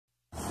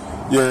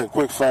Yeah,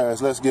 quick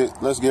fast. Let's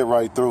get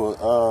right through it.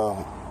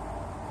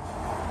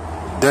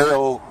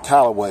 Dane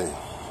Calloway.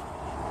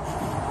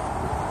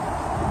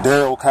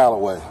 Dane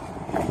Calloway.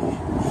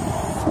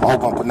 I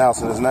hope I'm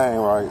pronouncing his name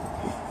right.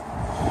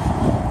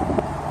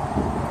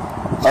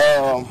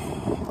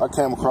 I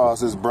came across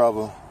this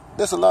brother.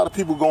 There's a lot of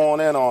people going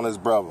in on this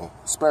brother,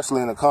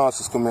 especially in the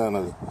conscious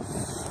community.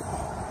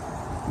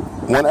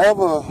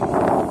 Whenever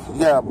you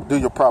gotta do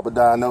your proper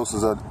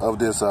diagnosis of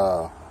this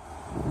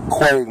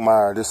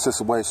quagmire, this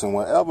situation,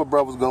 whenever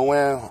brothers go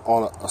in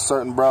on a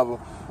certain brother,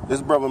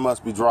 this brother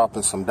must be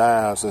dropping some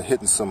dimes and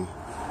hitting some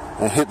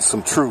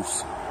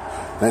truths.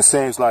 And it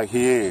seems like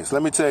he is.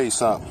 Let me tell you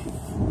something.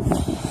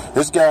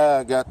 This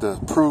guy got the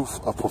proof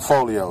of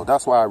portfolio.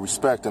 That's why I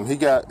respect him. He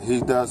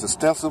does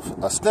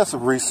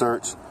extensive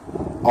research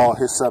on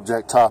his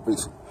subject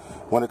topics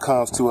when it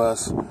comes to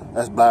us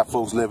as black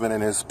folks living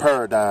in his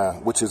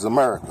paradigm, which is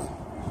America.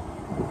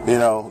 You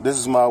know, this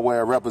is my way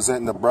of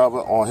representing the brother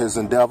on his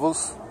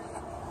endeavors,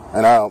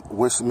 and I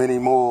wish many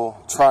more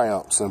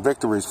triumphs and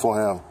victories for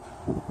him,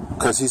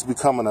 because he's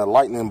becoming a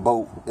lightning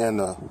bolt in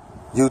the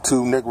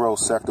YouTube Negro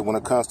sector when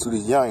it comes to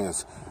these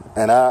youngins.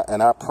 And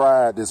I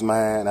pride this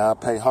man, and I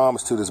pay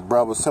homage to this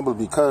brother simply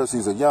because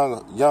he's a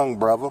young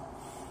brother.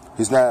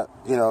 He's not,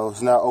 you know,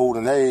 he's not old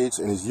in age,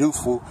 and he's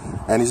youthful,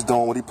 and he's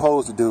doing what he's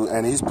supposed to do,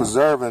 and he's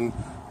preserving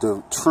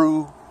the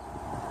true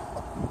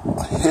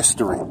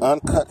history,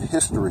 uncut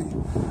history.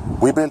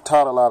 We've been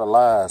taught a lot of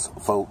lies,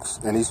 folks,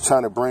 and he's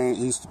trying to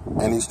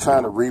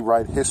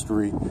rewrite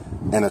history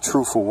in a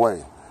truthful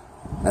way.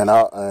 And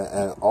I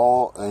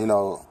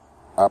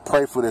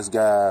pray for this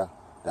guy,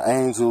 the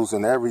angels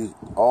and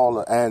all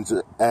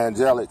the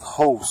angelic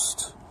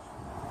host,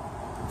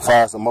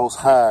 fires the Most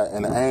High,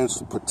 and the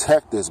angels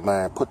protect this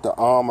man, put the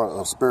armor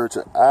of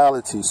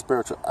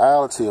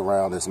spirituality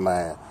around this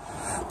man,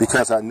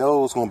 because I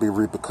know it's going to be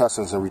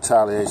repercussions and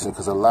retaliation,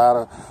 because a lot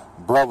of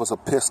brothers are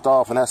pissed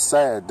off, and that's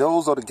sad.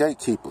 Those are the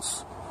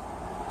gatekeepers,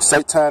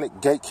 satanic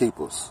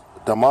gatekeepers,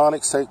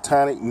 demonic,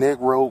 satanic,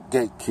 Negro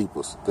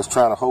gatekeepers that's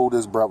trying to hold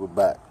this brother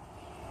back.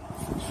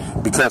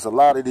 Because a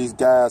lot of these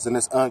guys in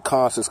this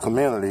unconscious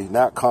community,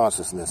 not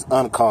consciousness,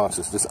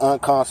 unconscious, this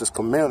unconscious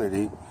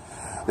community,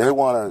 they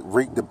want to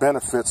reap the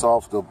benefits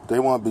they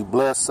want to be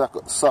blood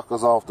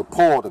suckers off the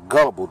poor, the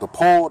gullible,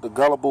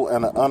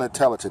 and the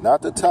unintelligent.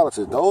 Not the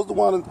intelligent. Those are the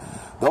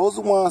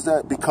ones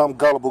that become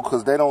gullible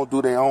because they don't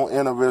do their own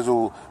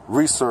individual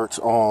research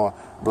on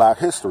black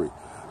history.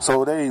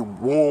 So they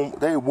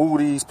woo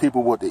these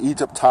people with the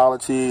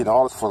Egyptology and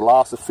all this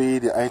philosophy,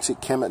 the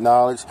ancient Kemet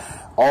knowledge,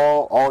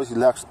 all these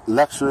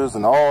lectures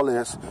and all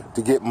this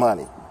to get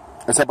money.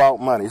 It's about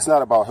money. It's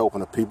not about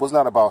helping the people. It's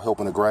not about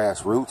helping the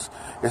grassroots.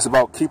 It's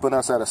about keeping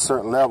us at a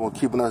certain level and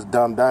keeping us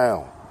dumbed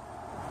down.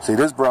 See,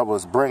 this brother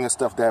is bringing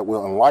stuff that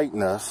will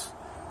enlighten us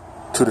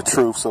to the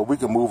truth so we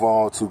can move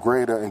on to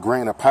greater and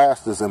greener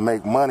pastures and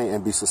make money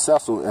and be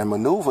successful and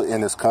maneuver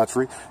in this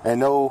country and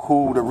know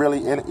who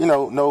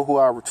know who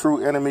our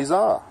true enemies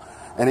are.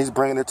 And he's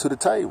bringing it to the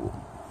table.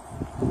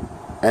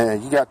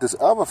 And you got this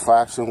other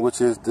faction, which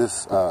is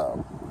this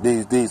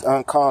these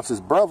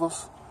unconscious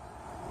brothers,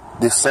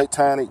 this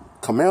satanic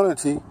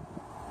community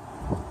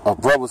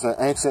of brothers in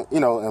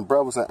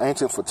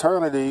ancient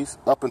fraternities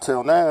up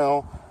until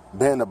now,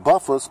 being the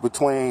buffers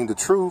between the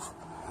truth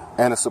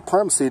and the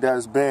supremacy that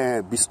has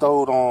been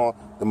bestowed on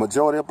the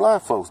majority of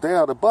black folks. They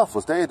are the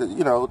buffers. They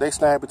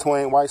stand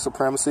between white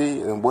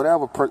supremacy and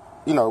whatever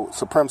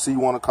supremacy you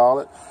want to call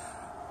it.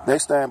 They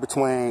stand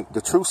between the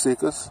truth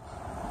seekers,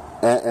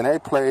 and they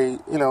play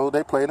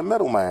the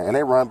middleman, and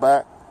they run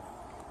back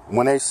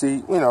when they see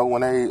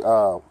when they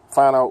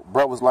find out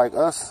brothers like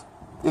us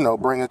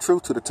bringing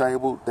truth to the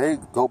table. They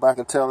go back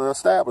and tell the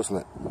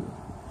establishment,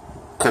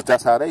 because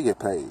that's how they get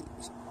paid.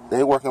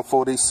 They working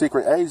for these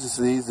secret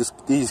agencies,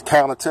 these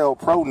counter-tell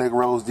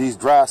pro-Negroes, these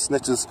dry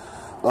snitches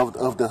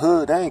of the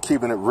hood. They ain't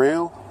keeping it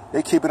real.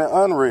 They keeping it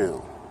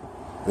unreal.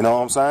 You know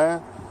what I'm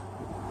saying?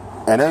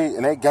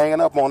 And they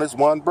ganging up on this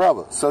one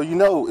brother. So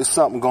it's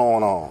something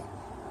going on.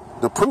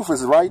 The proof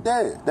is right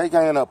there. They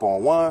ganging up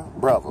on one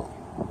brother.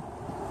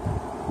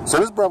 So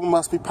this brother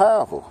must be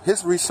powerful.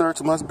 His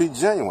research must be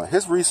genuine.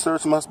 His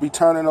research must be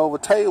turning over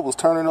tables,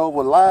 turning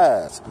over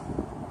lies,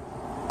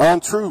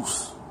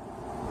 untruths.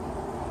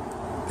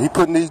 He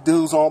putting these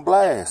dudes on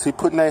blast. He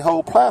putting their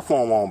whole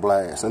platform on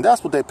blast. And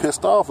that's what they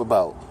pissed off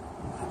about.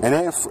 And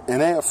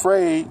they're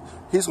afraid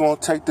he's going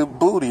to take the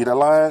booty, the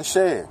lion's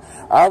share.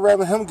 I'd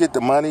rather him get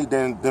the money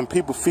than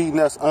people feeding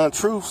us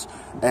untruths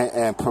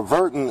and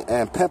perverting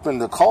and pimping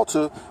the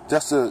culture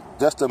just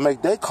to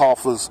make their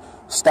coffers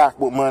stocked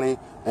with money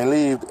and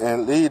leave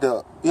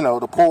the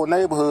poor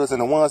neighborhoods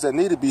and the ones that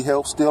need to be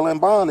helped still in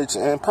bondage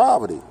and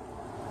poverty.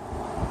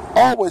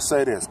 I always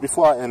say this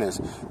before I end this.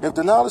 If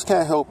the knowledge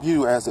can't help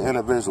you as an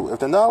individual, if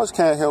the knowledge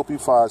can't help you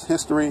as far as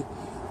history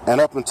and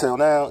up until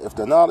now, if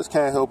the knowledge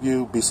can't help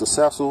you be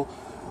successful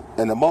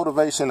in the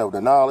motivation of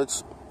the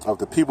knowledge of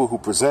the people who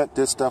present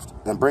this stuff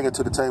and bring it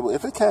to the table,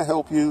 if it can't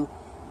help you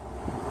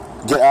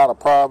get out of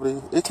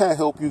poverty, it can't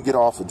help you get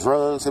off of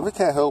drugs, if it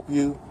can't help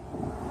you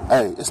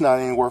hey, it's not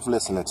even worth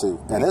listening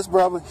to. And this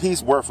brother,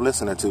 he's worth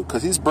listening to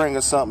because he's bringing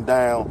something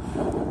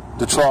down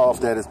the trough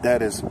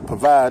that is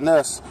providing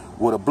us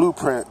with a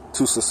blueprint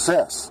to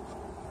success.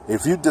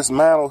 If you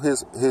dismantle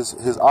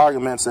his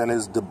arguments and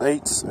his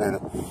debates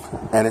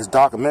and his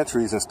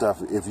documentaries and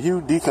stuff, if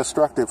you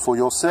deconstruct it for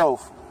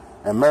yourself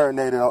and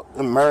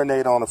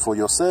marinate on it for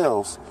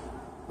yourselves,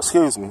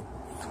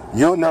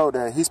 you'll know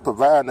that he's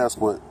providing us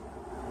with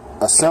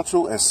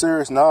essential and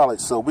serious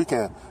knowledge so we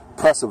can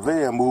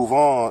persevere and move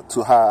on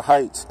to higher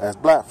heights as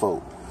black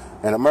folk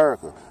in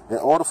America. In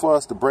order for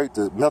us to break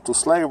the mental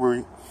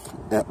slavery,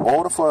 in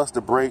order for us to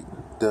break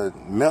the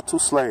mental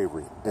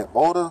slavery,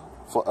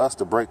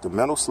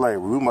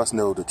 we must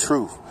know the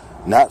truth,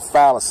 not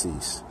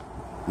fallacies,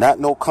 not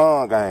no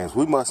con games.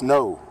 We must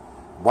know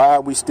why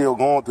we still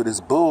going through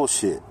this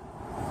bullshit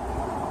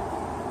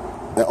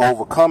and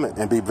overcome it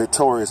and be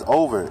victorious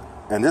over it.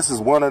 And this is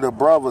one of the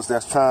brothers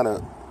that's trying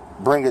to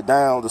bring it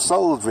down to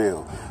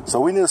Soulsville.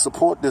 So we need to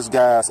support this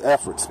guy's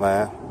efforts,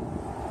 man.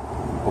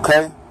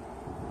 Okay?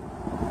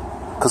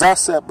 Because I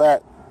sat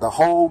back the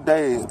whole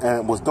day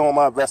and was doing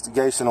my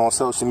investigation on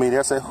social media.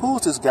 I said,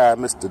 who's this guy,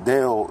 Mr.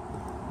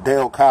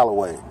 Dane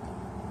Calloway?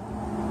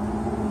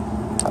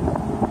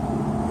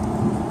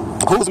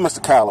 Who's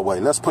Mr.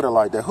 Calloway? Let's put it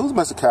like that. Who's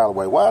Mr.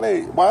 Calloway? Why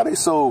are they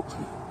so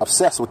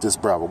obsessed with this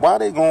brother? Why are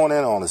they going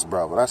in on this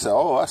brother? And I said,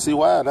 oh, I see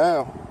why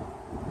now.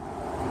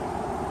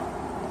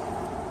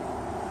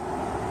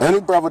 Any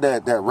brother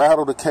that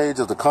rattled the cage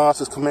of the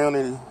conscious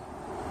community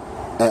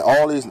and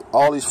all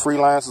these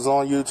freelancers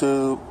on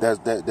YouTube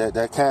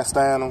that can't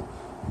stand him,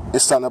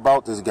 it's something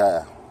about this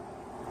guy.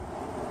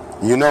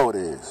 You know it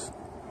is.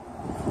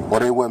 Or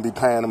they wouldn't be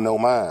paying him no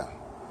mind.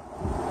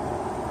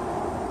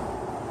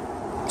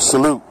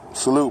 Salute,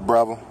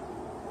 brother.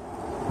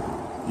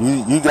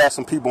 You got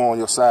some people on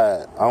your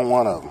side. I'm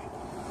one of them.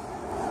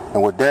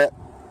 And with that,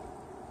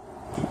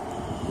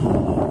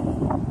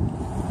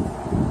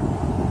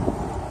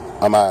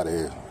 I'm out of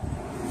here.